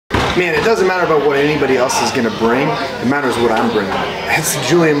Man, it doesn't matter about what anybody else is going to bring. It matters what I'm bringing. It's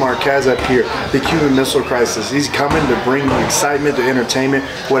Julian Marquez up here, the Cuban Missile Crisis. He's coming to bring the excitement, the entertainment,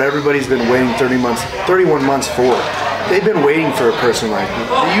 what everybody's been waiting 31 months for. They've been waiting for a person like me.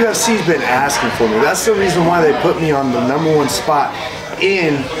 The UFC's been asking for me. That's the reason why they put me on the #1 spot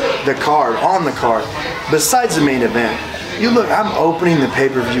in the card, on the card, besides the main event. You look, I'm opening the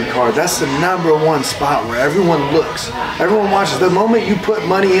pay-per-view card. That's the #1 spot where everyone looks. Everyone watches. The moment you put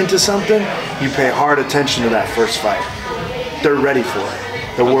money into something, you pay hard attention to that first fight. They're ready for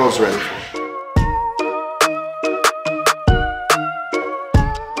it. The world's ready for it.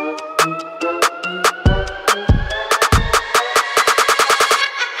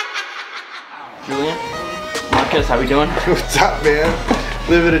 Julian Marquez, how we doing? What's up, man?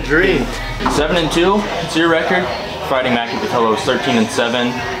 Living a dream. 7-2, it's your record. Fighting Mackie Patello is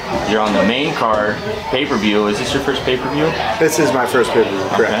 13-7. You're on the main card, pay-per-view. Is this your first pay-per-view? This is my first pay-per-view,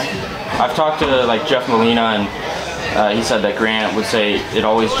 correct. Okay. I've talked to like Jeff Molina, and he said that Grant would say it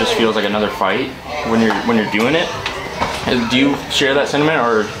always just feels like another fight when you're doing it. Do you share that sentiment,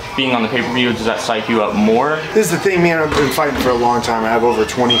 or being on the pay-per-view, does that psych you up more? This is the thing, man. I've been fighting for a long time. I have over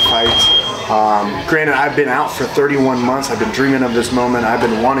 20 fights. Granted, I've been out for 31 months. I've been dreaming of this moment. I've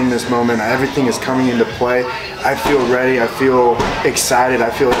been wanting this moment. Everything is coming into play. I feel ready. I feel excited. I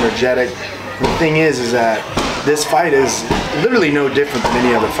feel energetic. The thing is that this fight is literally no different than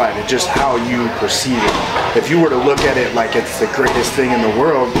any other fight. It's just how you perceive it. If you were to look at it like it's the greatest thing in the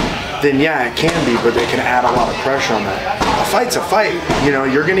world, then yeah, it can be, but they can add a lot of pressure on that. A fight's a fight. You know,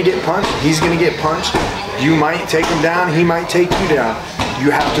 you're gonna get punched, he's gonna get punched. You might take him down, he might take you down. You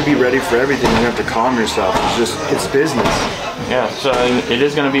have to be ready for everything. You have to calm yourself. It's business. Yeah, so it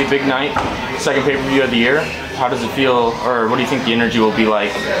is gonna be a big night. Second pay-per-view of the year. How does it feel, or what do you think the energy will be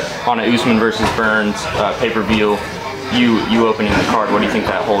like on a Usman versus Burns pay-per-view? You opening the card, what do you think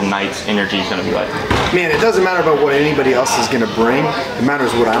that whole night's energy is going to be like? Man, it doesn't matter about what anybody else is going to bring. It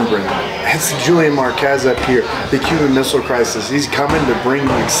matters what I'm bringing. It's Julian Marquez up here, the Cuban Missile Crisis. He's coming to bring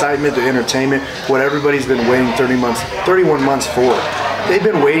the excitement, the entertainment, what everybody's been waiting 31 months for. They've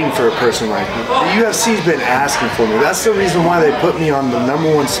been waiting for a person like me. The UFC's been asking for me. That's the reason why they put me on the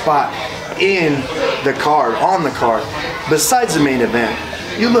 #1 spot in the card, on the card, besides the main event.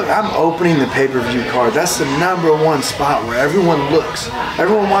 You look, I'm opening the pay-per-view card. That's the #1 spot where everyone looks.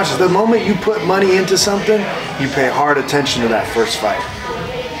 Everyone watches. The moment you put money into something, you pay hard attention to that first fight.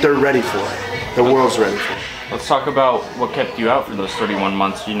 They're ready for it. The world's ready for it. Let's talk about what kept you out for those 31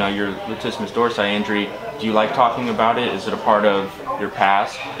 months. You know, your latissimus dorsi injury. Do you like talking about it? Is it a part of your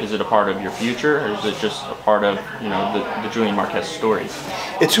past? Is it a part of your future? Or is it just a part of, you know, the Julian Marquez story?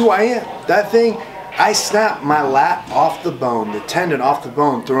 It's who I am. That thing, I snapped my lat off the bone, the tendon off the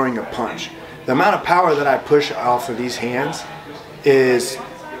bone, throwing a punch. The amount of power that I push off of these hands is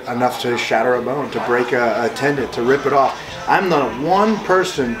enough to shatter a bone, to break a tendon, to rip it off. I'm the one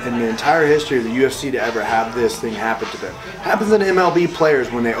person in the entire history of the UFC to ever have this thing happen to them. It happens to MLB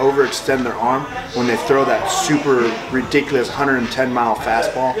players when they overextend their arm, when they throw that super ridiculous 110-mile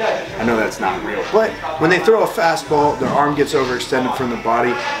fastball. I know that's not real, but when they throw a fastball, their arm gets overextended from the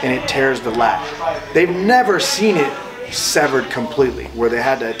body and it tears the lat. They've never seen it severed completely, where they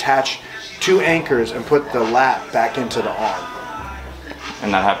had to attach 2 anchors and put the lat back into the arm.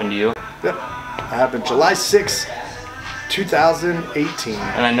 And that happened to you? Yep, that happened July 6th. 2018.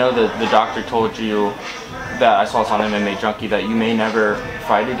 And I know that the doctor told you that, I saw this on MMA Junkie, that you may never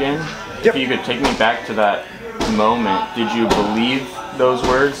fight again. Yep. If you could take me back to that moment, did you believe those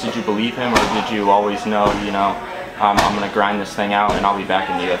words? Did you believe him, or did you always know, you know, I'm going to grind this thing out and I'll be back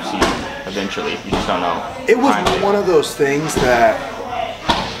in the UFC eventually? You just don't know. It was one of those things that,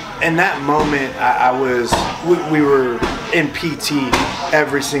 in that moment, we were in PT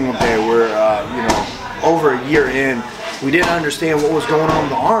every single day. We're, you know, over a year in. We didn't understand what was going on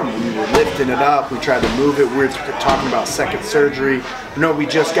with the arm. We were lifting it up. We tried to move it. We were talking about second surgery. No, we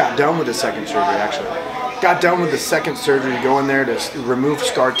just got done with the second surgery, actually. Got done with the second surgery, go in there to remove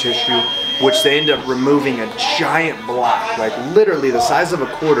scar tissue, which they ended up removing a giant block, like literally the size of a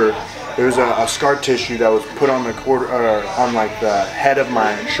quarter. There's a scar tissue that was put on the on like the head of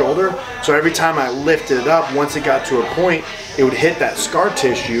my shoulder. So every time I lifted it up, once it got to a point, it would hit that scar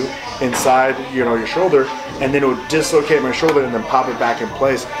tissue inside, you know, your shoulder, and then it would dislocate my shoulder and then pop it back in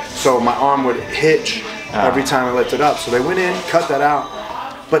place. So my arm would hitch every time I lifted up. So they went in, cut that out,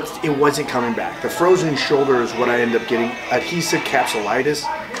 but it wasn't coming back. The frozen shoulder is what I ended up getting. Adhesive capsulitis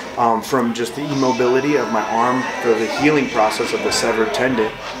from just the immobility of my arm for the healing process of the severed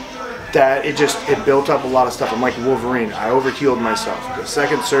tendon. That it built up a lot of stuff. I'm like Wolverine. I overhealed myself. The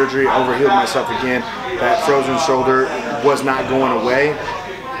second surgery, I overhealed myself again. That frozen shoulder was not going away.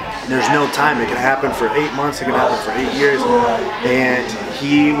 There's no time. It can happen for 8 months. It can happen for 8 years. And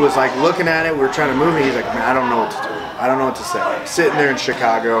he was like looking at it. We were trying to move it. He's like, man, I don't know what to do. I don't know what to say. Sitting there in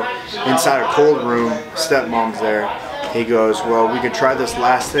Chicago, inside a cold room, stepmom's there. He goes, well, we could try this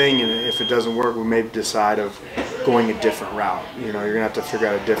last thing, and if it doesn't work, we may decide of going a different route. You know, you're gonna have to figure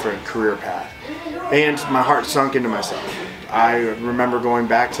out a different career path. And my heart sunk into myself. I remember going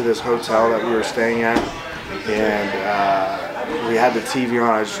back to this hotel that we were staying at, and we had the TV on.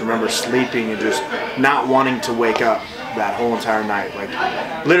 I just remember sleeping and just not wanting to wake up that whole entire night. Like,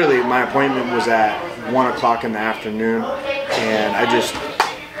 literally, my appointment was at 1 o'clock in the afternoon, and I just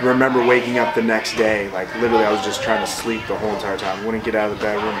remember waking up the next day. Like, literally, I was just trying to sleep the whole entire time. Wouldn't get out of the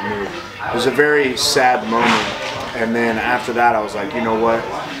bed, wouldn't move. It was a very sad moment. And then after that, I was like, you know what?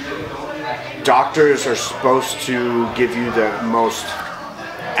 Doctors are supposed to give you the most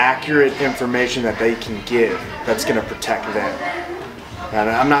accurate information that they can give that's going to protect them. And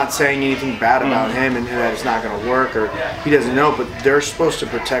I'm not saying anything bad about him and that it's not going to work or he doesn't know, but they're supposed to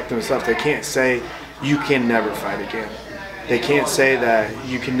protect themselves. They can't say you can never fight again. They can't say that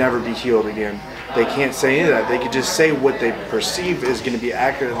you can never be healed again. They can't say any of that. They could just say what they perceive is going to be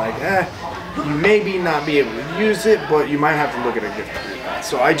accurate, like, you maybe not be able to use it, but you might have to look at a different path.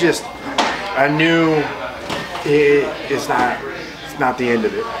 So I knew it's not the end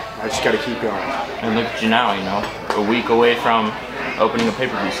of it. I just got to keep going. And look at you now, you know, a week away from opening a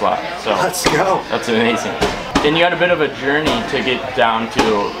pay-per-view slot. So let's go. That's amazing. And you had a bit of a journey to get down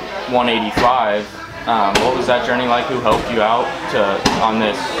to 185. What was that journey like? Who helped you out on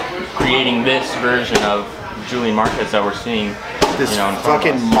this, creating this version of Julian Marquez that we're seeing? This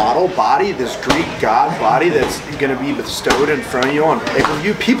fucking model body, this Greek god body that's going to be bestowed in front of you on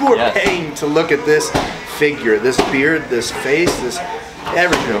pay-per-view. People are paying to look at this figure, this beard, this face, this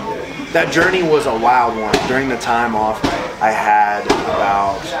everything. That journey was a wild one. During the time off, I had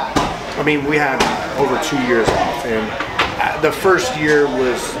we had over 2 years off, and the first year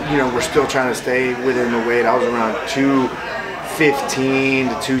was, we're still trying to stay within the weight. I was around 215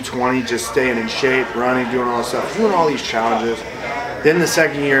 to 220, just staying in shape, running, doing all this stuff, doing all these challenges. Then the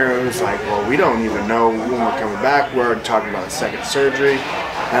second year, it was like, well, we don't even know when we're coming back. We're already talking about a second surgery.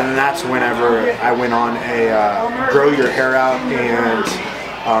 And then that's whenever I went on a grow your hair out and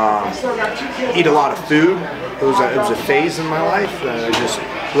eat a lot of food. It was a phase in my life. I just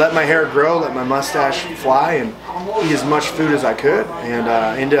let my hair grow, let my mustache fly, and eat as much food as I could. And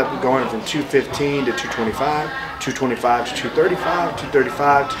ended up going from 215 to 225, 225 to 235,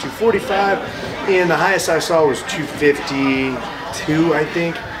 235 to 245. And the highest I saw was 252, I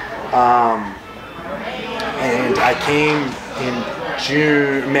think. And I came in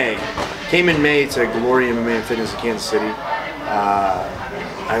May. Came in May to Glory MMA and Fitness in Kansas City.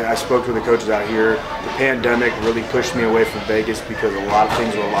 I spoke to the coaches out here. The pandemic really pushed me away from Vegas because a lot of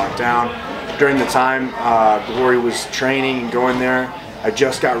things were locked down. During the time Glory was training and going there, I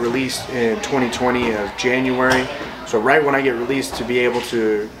just got released in 2020 of January. So right when I get released to be able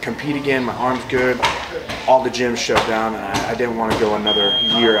to compete again, my arm's good, all the gyms shut down, and I didn't want to go another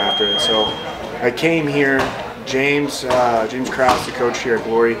year after it. So I came here. James Krause, the coach here at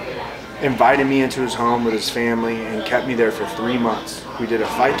Glory, invited me into his home with his family and kept me there for 3 months. We did a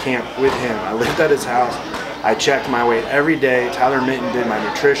fight camp with him. I lived at his house. I checked my weight every day. Tyler Minton did my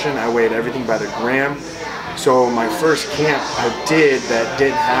nutrition. I weighed everything by the gram. So my first camp I did that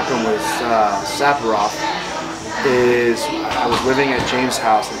didn't happen with Saparov is I was living at James'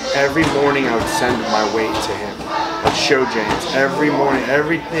 house, and every morning I would send my weight to him. I'd show James every morning,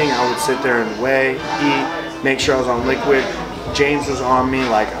 everything. I would sit there and weigh, eat, make sure I was on liquid. James was on me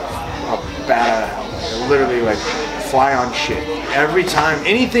like a bat out of hell, literally like fly on shit. Every time,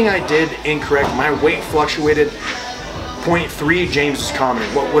 anything I did incorrect, my weight fluctuated 0.3, James is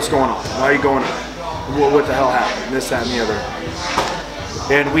commenting, what's going on? Why are you going up? What the hell happened? This, that, and the other.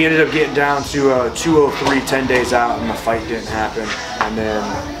 And we ended up getting down to 203 10 days out, and the fight didn't happen. And then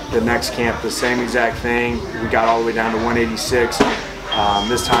the next camp, the same exact thing. We got all the way down to 186.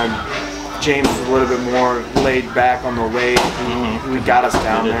 This time, James was a little bit more laid back on the weight. We got us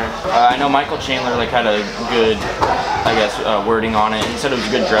down there. I know Michael Chandler had a good, wording on it. He said it was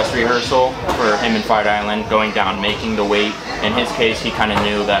a good dress rehearsal for him in Fight Island, going down, making the weight. In his case, he kind of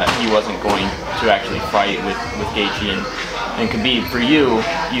knew that he wasn't going to actually fight with Gaethje and Khabib. For you,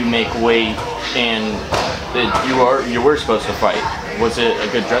 you make weight, and you were supposed to fight. Was it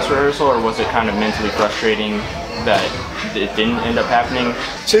a good dress rehearsal, or was it kind of mentally frustrating that it didn't end up happening?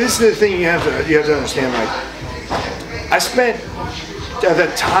 So this is the thing you have to understand. Like, I spent at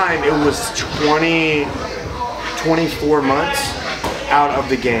that time, it was 24 months out of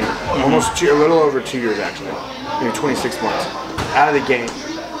the game, almost a little over 2 years actually, maybe 26 months out of the game.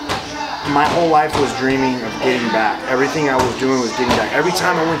 my whole life was dreaming of getting back. Everything I was doing was getting back. Every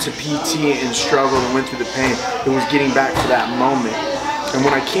time I went to PT and struggled and went through the pain, it was getting back to that moment. And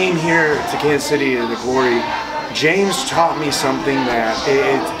when I came here to Kansas City to the Glory, James taught me something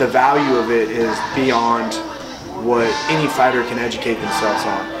that the value of it is beyond what any fighter can educate themselves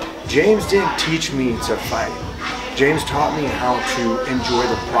on. James didn't teach me to fight. James taught me how to enjoy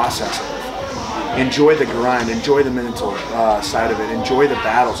the process of it. Enjoy the grind, enjoy the mental side of it, enjoy the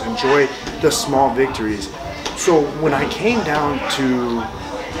battles, enjoy the small victories. So when I came down to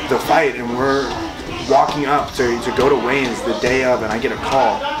the fight and we're walking up to go to weigh-ins the day of, and I get a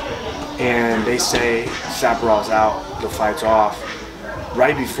call and they say Saparov's out, the fight's off.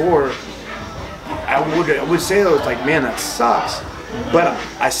 Right before, I would say that was like, man, that sucks. But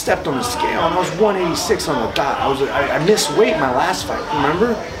I stepped on the scale and I was 186 on the dot. I missed weight my last fight,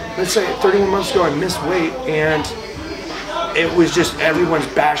 remember? Let's say 31 months ago I missed weight, and it was just everyone's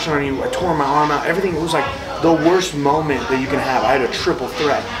bashing on you. I tore my arm out, everything. It was like the worst moment that you can have. I had a triple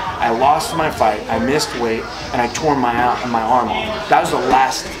threat. I lost my fight, I missed weight, and I tore my arm off. That was the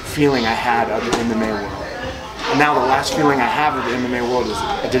last feeling I had of the MMA world. And now the last feeling I have of the MMA world is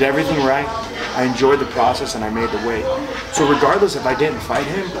I did everything right, I enjoyed the process, and I made the weight. So regardless if I didn't fight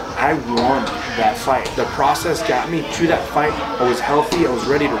him, I won that fight. The process got me to that fight. I was healthy, I was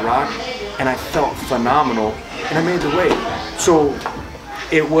ready to rock, and I felt phenomenal, and I made the weight. So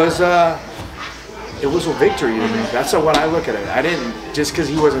it was a victory to me. That's what I look at it. I didn't, just because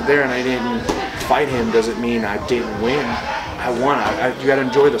he wasn't there and I didn't fight him doesn't mean I didn't win. I won. You got to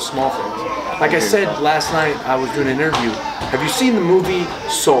enjoy the small things. Like I said last night, I was doing an interview. Have you seen the movie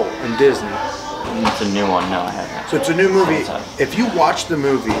Soul in Disney? It's a new one. No, I haven't. So it's a new movie. If you watch the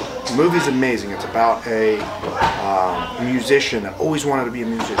movie's amazing. It's about a musician that always wanted to be a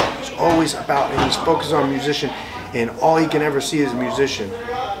musician. He's always about, and he's focused on a musician, and all he can ever see is a musician.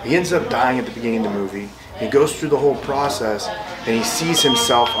 He ends up dying at the beginning of the movie. He goes through the whole process, and he sees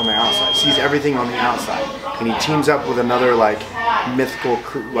himself on the outside, sees everything on the outside, and he teams up with another like mythical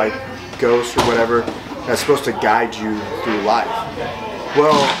like ghost or whatever that's supposed to guide you through life.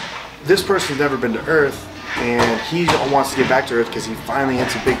 Well, this person's never been to Earth, and he wants to get back to Earth because he finally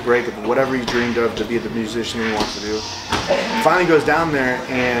hits a big break of whatever he dreamed of to be the musician he wants to do. He finally goes down there,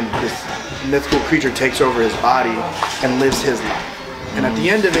 and this mythical creature takes over his body and lives his life. And at the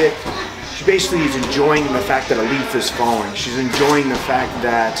end of it, she basically is enjoying the fact that a leaf is falling. She's enjoying the fact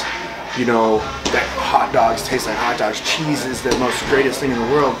that, you know, that hot dogs taste like hot dogs. Cheese is the most greatest thing in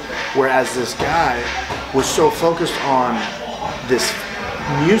the world. Whereas this guy was so focused on this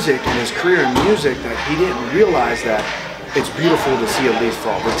music and his career in music that he didn't realize that it's beautiful to see a leaf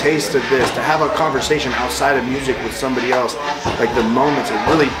fall. The taste of this, to have a conversation outside of music with somebody else, like the moments,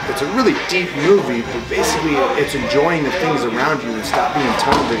 it's a really deep movie, but basically it's enjoying the things around you and stop being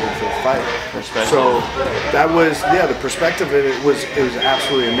tunnel vision for the fight. So that was, yeah, the perspective of it was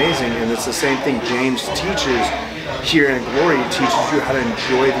absolutely amazing, and it's the same thing James teaches here in Glory. He teaches you how to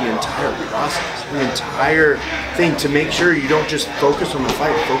enjoy the entire process, the entire thing, to make sure you don't just focus on the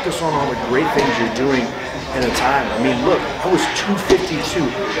fight, focus on all the great things you're doing in a time. I mean, look, I was 252,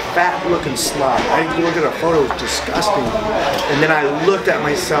 fat looking slob. I look at a photo, it was disgusting. And then I looked at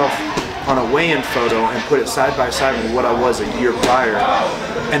myself on a weigh-in photo and put it side by side with what I was a year prior.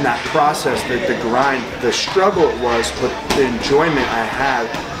 And that process, the grind, the struggle it was, but the enjoyment I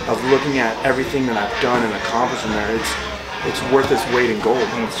had of looking at everything that I've done and accomplished in there, it's worth its weight in gold.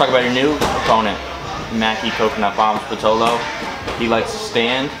 Let's talk about your new opponent, Mackie Coconut Bombs Patolo. He likes to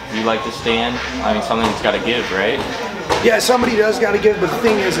stand, you like to stand. I mean, something's got to give, right? Yeah, somebody does got to give, but the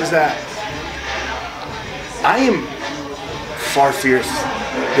thing is that I am far fierce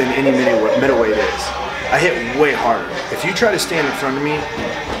than any middleweight is. I hit way harder. If you try to stand in front of me,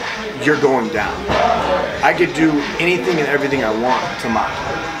 you're going down. I could do anything and everything I want to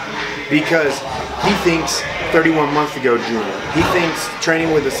Mackie, because he thinks 31 months ago, Junior. He thinks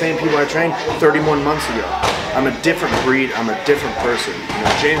training with the same people I trained 31 months ago. I'm a different breed, I'm a different person. You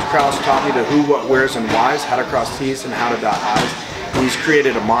know, James Krause taught me the who, what, where's, and whys, how to cross T's and how to dot I's. And he's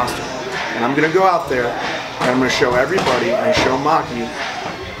created a monster. And I'm gonna go out there and I'm gonna show everybody and show Mackie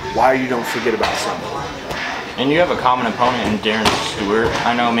why you don't forget about something. And you have a common opponent in Darren Stewart.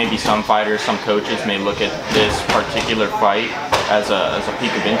 I know maybe some fighters, some coaches may look at this particular fight as a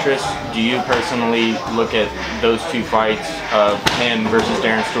peak of interest. Do you personally look at those two fights of him versus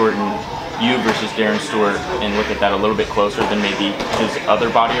Darren Stewart and you versus Darren Stewart and look at that a little bit closer than maybe his other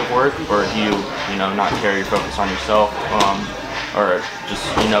body of work, or do you not carry your focus on yourself? or just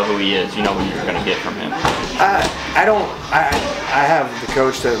you know who he is, you know what you're gonna get from him? I have the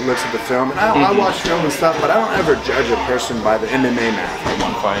coach that looks at the film, and I watch film and stuff, but I don't ever judge a person by the MMA math.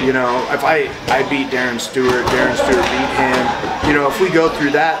 One fight. You know, if I beat Darren Stewart beat him. You know, if we go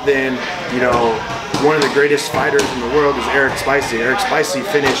through that, then, you know, one of the greatest fighters in the world is Eric Spicey. Eric Spicey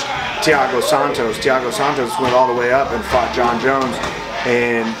finished Thiago Santos. Thiago Santos went all the way up and fought John Jones,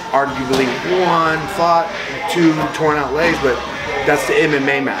 and arguably won, fought, 2 torn out legs, but that's the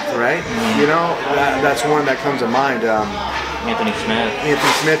MMA math, right? You know, that's one that comes to mind. Anthony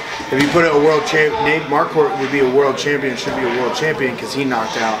Smith. If you put it a world champ, Nate Marquardt would be a world champion. Should be a world champion because he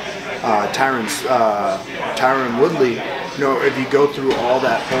knocked out Tyron Woodley. You know, if you go through all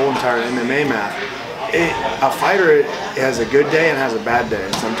that whole entire MMA math, a fighter has a good day and has a bad day.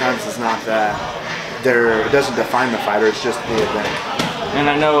 And sometimes it's not that. It doesn't define the fighter. It's just the event. And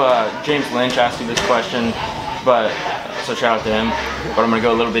I know James Lynch asked you this question, but so shout out to him. But I'm gonna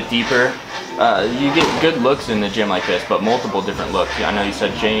go a little bit deeper. You get good looks in the gym like this, but multiple different looks. I know you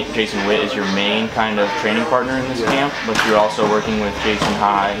said Jason Witt is your main kind of training partner in this camp, but you're also working with Jason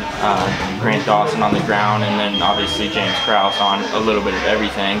High, Grant Dawson on the ground, and then obviously James Krause on a little bit of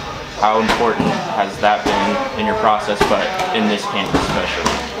everything. How important has that been in your process, but in this camp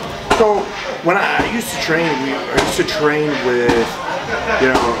especially? So when I used to train, I used to train with, you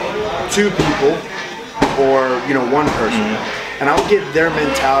know, 2 people or, you know, 1 person, and I would get their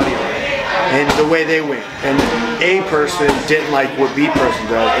mentality on it and the way they went. And A person didn't like what B person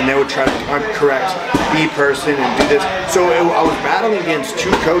does, and they would try to correct B person and do this. So I was battling against 2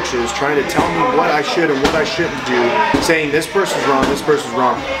 coaches trying to tell me what I should and what I shouldn't do, saying this person's wrong, this person's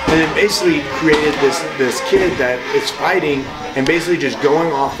wrong. And it basically created this kid that is fighting and basically just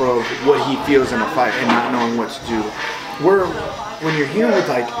going off of what he feels in a fight and not knowing what to do. When you're here with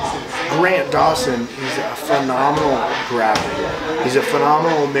like Grant Dawson, he's a phenomenal grappler. He's a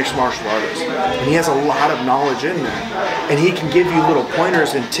phenomenal mixed martial artist, and he has a lot of knowledge in there. And he can give you little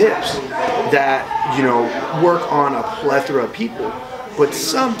pointers and tips that, you know, work on a plethora of people. But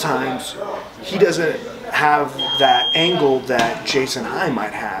sometimes he doesn't have that angle that Jason High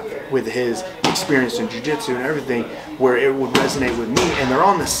might have with his experience in jiu-jitsu and everything, where it would resonate with me, and they're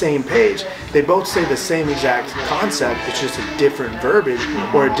on the same page. They both say the same exact concept, it's just a different verbiage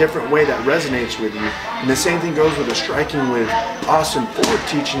or a different way that resonates with you. And the same thing goes with the striking with Austin Ford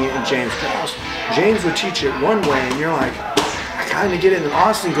teaching it and James Krause. James would teach it one way and you're like, I kind of get it, and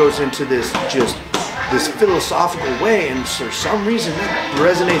Austin goes into this philosophical way, and for some reason that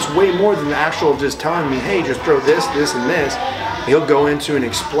resonates way more than the actual just telling me, hey, just throw this, this, and this. He'll go into and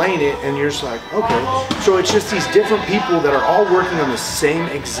explain it, and you're just like, okay. So it's just these different people that are all working on the same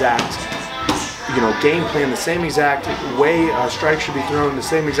exact, you know, game plan, the same exact way a strike should be thrown, the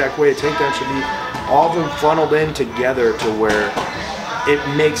same exact way a takedown should be, all of them funneled in together to where it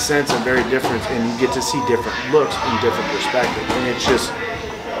makes sense and very different, and you get to see different looks and different perspectives, and it's just,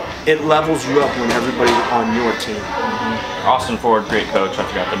 it levels you up when everybody's on your team. Austin Ford, great coach. I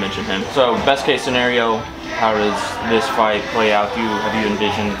forgot to mention him. So, best case scenario, how does this fight play out? Have you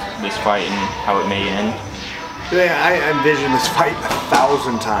envisioned this fight and how it may end? Yeah, I envisioned this fight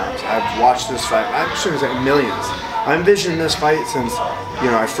 1,000 times. I've watched this fight, I'm sure it's like millions. I envisioned this fight since,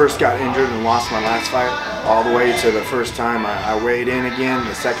 you know, I first got injured and lost my last fight, all the way to the first time I weighed in again,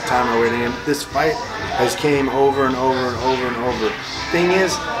 the second time I weighed in. This fight has came over and over and over and over. Thing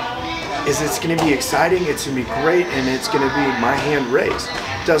is it's going to be exciting, it's going to be great, and it's going to be my hand raised.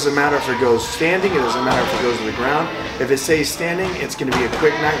 It doesn't matter if it goes standing, it doesn't matter if it goes to the ground. If it stays standing, it's going to be a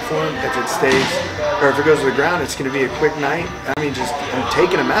quick night for him. If it stays, or if it goes to the ground, it's going to be a quick night. I mean, just, I'm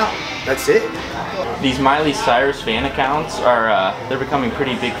taking him out. That's it. These Miley Cyrus fan accounts are, they're becoming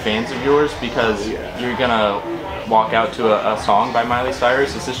pretty big fans of yours because you're going to walk out to a song by Miley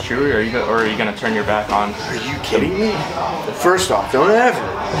Cyrus. Is this true, or are you gonna turn your back on? Are you kidding me? First off,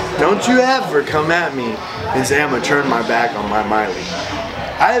 don't you ever come at me and say I'm gonna turn my back on my Miley.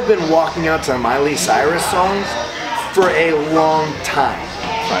 I have been walking out to Miley Cyrus songs for a long time.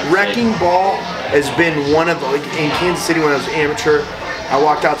 Wrecking Ball has been one of, like, in Kansas City when I was amateur, I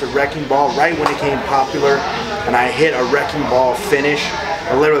walked out to Wrecking Ball right when it became popular, and I hit a Wrecking Ball finish,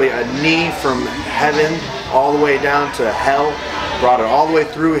 literally a knee from heaven all the way down to hell, brought it all the way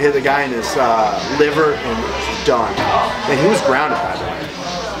through, hit the guy in his liver, and it was done. And he was grounded, by the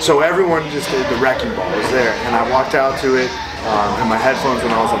way. So everyone just did the Wrecking Ball was there, and I walked out to it in my headphones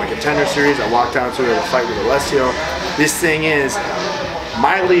when I was on the Contender Series. I walked out to it at a fight with Alessio. This thing is,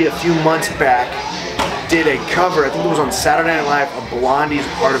 Miley a few months back did a cover, I think it was on Saturday Night Live, of Blondie's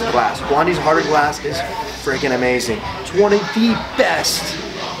Heart of Glass. Blondie's Heart of Glass is freaking amazing. It's one of the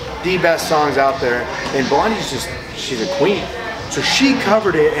best songs out there, and Blondie's just, she's a queen. So she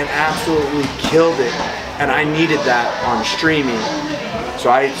covered it and absolutely killed it, and I needed that on streaming. So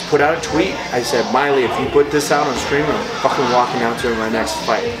I put out a tweet. I said, Miley, if you put this out on streaming, I'm fucking walking out to my next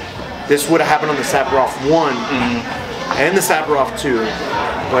fight. This would have happened on the Saparov 1 and the Saparov 2,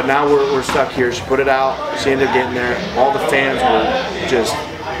 but now we're stuck here. She put it out. She ended up getting there. All the fans were just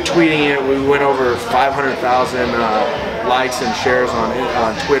tweeting it. We went over 500,000 likes and shares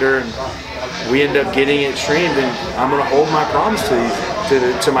on Twitter, and we ended up getting it streamed. And I'm gonna hold my promise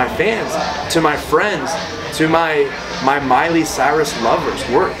to my fans, to my friends, to my Miley Cyrus lovers.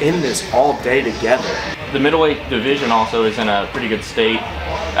 We're in this all day together. The middleweight division also is in a pretty good state.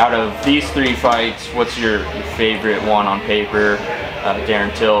 Out of these 3 fights, what's your favorite one on paper?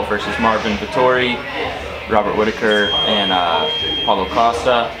 Darren Till versus Marvin Vettori, Robert Whittaker and Paulo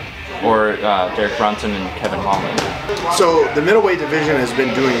Costa, or Derek Brunson and Kevin Holland? So the middleweight division has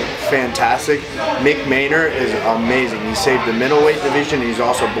been doing fantastic. Mick Maynard is amazing. He saved the middleweight division. He's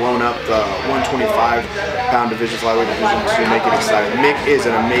also blown up the 125-pound division, flyweight division, to make it exciting. Mick is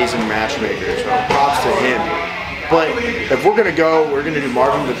an amazing matchmaker, so props to him. But if we're gonna go, we're gonna do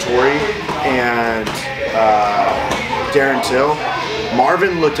Marvin Vettori and Darren Till.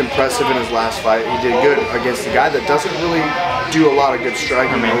 Marvin looked impressive in his last fight. He did good against a guy that doesn't really do a lot of good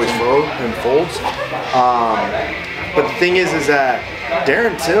striking, always folds. But the thing is that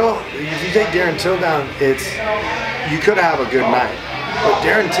Darren Till, if you take Darren Till down, you could have a good night. But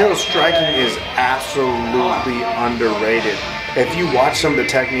Darren Till's striking is absolutely underrated. If you watch some of the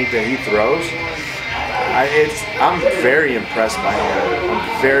technique that he throws, I'm very impressed by him.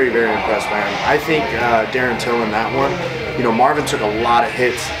 I'm very, very impressed by him. I think Darren Till in that one, Marvin took a lot of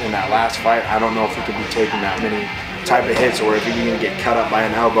hits in that last fight. I don't know if he could be taking that many type of hits, or if he's going to get cut up by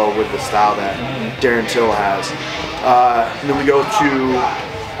an elbow with the style that Darren Till has. And then we go to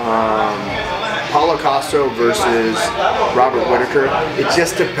Paulo Costa versus Robert Whittaker. It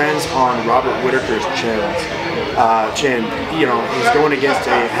just depends on Robert Whittaker's chin. He's going against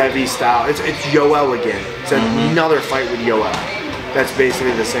a heavy style. It's Yoel again. It's another fight with Yoel. That's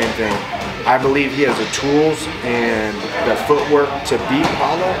basically the same thing. I believe he has the tools and the footwork to beat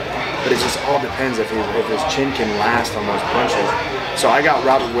Paulo, but it just all depends if his chin can last on those punches. So I got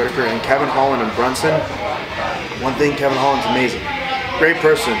Robert Whittaker and Kevin Holland and Brunson. One thing, Kevin Holland's amazing. Great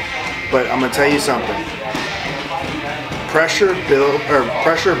person, but I'm gonna tell you something. Pressure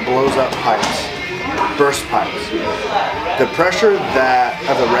blows up pipes, burst pipes. The pressure of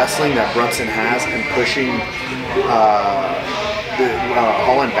the wrestling that Brunson has and pushing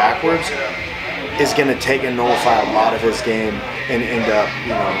Holland backwards is going to take and nullify a lot of his game and end up,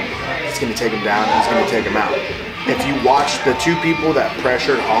 it's going to take him down and it's going to take him out. If you watch the 2 people that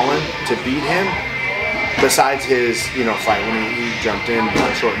pressured Holland to beat him, besides his fight when he jumped in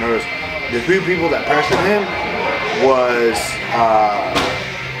on short notice, the 2 people that pressured him was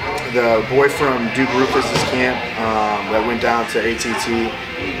the boy from Duke Rufus's camp that went down to ATT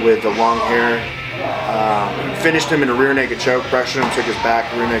with the long hair. Finished him in a rear naked choke, pressured him, took his back,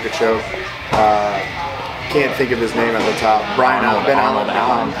 rear naked choke. Can't think of his name at the top. Brendan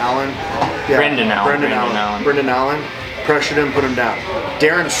Allen pressured him, put him down.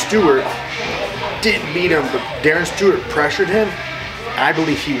 Darren Stewart didn't beat him, but Darren Stewart pressured him. I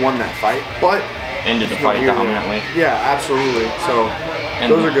believe he won that fight, but ended the fight dominantly. Yeah, absolutely. So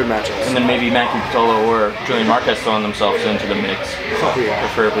those are good matchups. And then maybe Mackie Pitolo or Julian Marquez throwing themselves into the mix. Oh, yeah.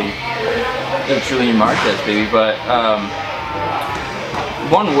 Preferably Julian Marquez, baby. But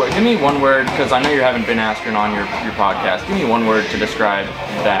one word. Give me one word, because I know you haven't Ben Askren on your podcast. Give me one word to describe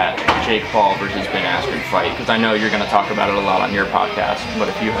that Jake Paul versus Ben Askren fight, because I know you're going to talk about it a lot on your podcast. But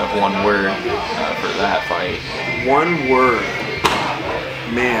if you have one word for that fight. One word.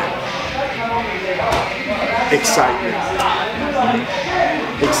 Man. Excitement.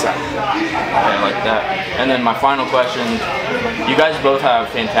 Excitement. I like that. And then my final question, you guys both have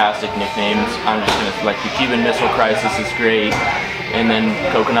fantastic nicknames. I'm just gonna, the Cuban Missile Crisis is great, and then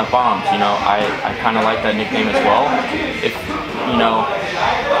Coconut Bombs, I kind of like that nickname as well. If,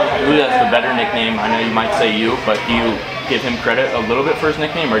 who has the better nickname? I know you might say you, but do you give him credit a little bit for his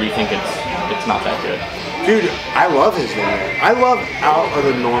nickname, or do you think it's not that good? Dude, I love his nickname. I love out of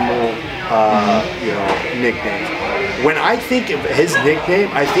the normal nicknames. When I think of his nickname,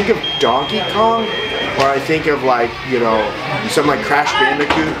 I think of Donkey Kong, or I think of some Crash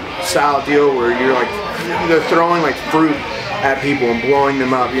Bandicoot style deal where they're throwing fruit at people and blowing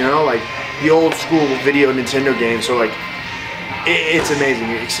them up, the old school video Nintendo game. So it's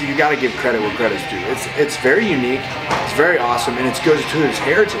amazing. So you got to give credit where credit's due. It's very unique. It's very awesome, and it goes to his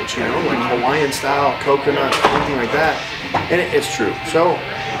heritage, Hawaiian style, coconut, anything like that. And it's true. So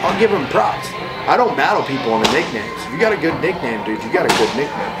I'll give him props. I don't battle people on the nicknames. If you got a good nickname, dude, you got a good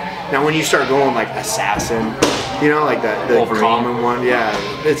nickname. Now, when you start going like Assassin, you know, like the common one, yeah,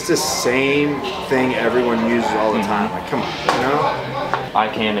 it's the same thing everyone uses all the time. Like, come on, you know? I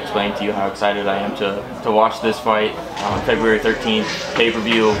can't explain to you how excited I am to watch this fight on February 13th,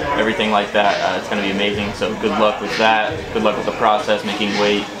 pay-per-view, everything like that. It's going to be amazing. So good luck with that. Good luck with the process, making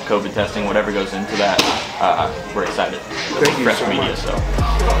weight, COVID testing, whatever goes into that. We're excited. Thank you Fresh so media. much. So,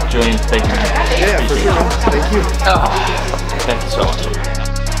 Julian, thank you. Yeah, for sure. Thank you. Thank you so much.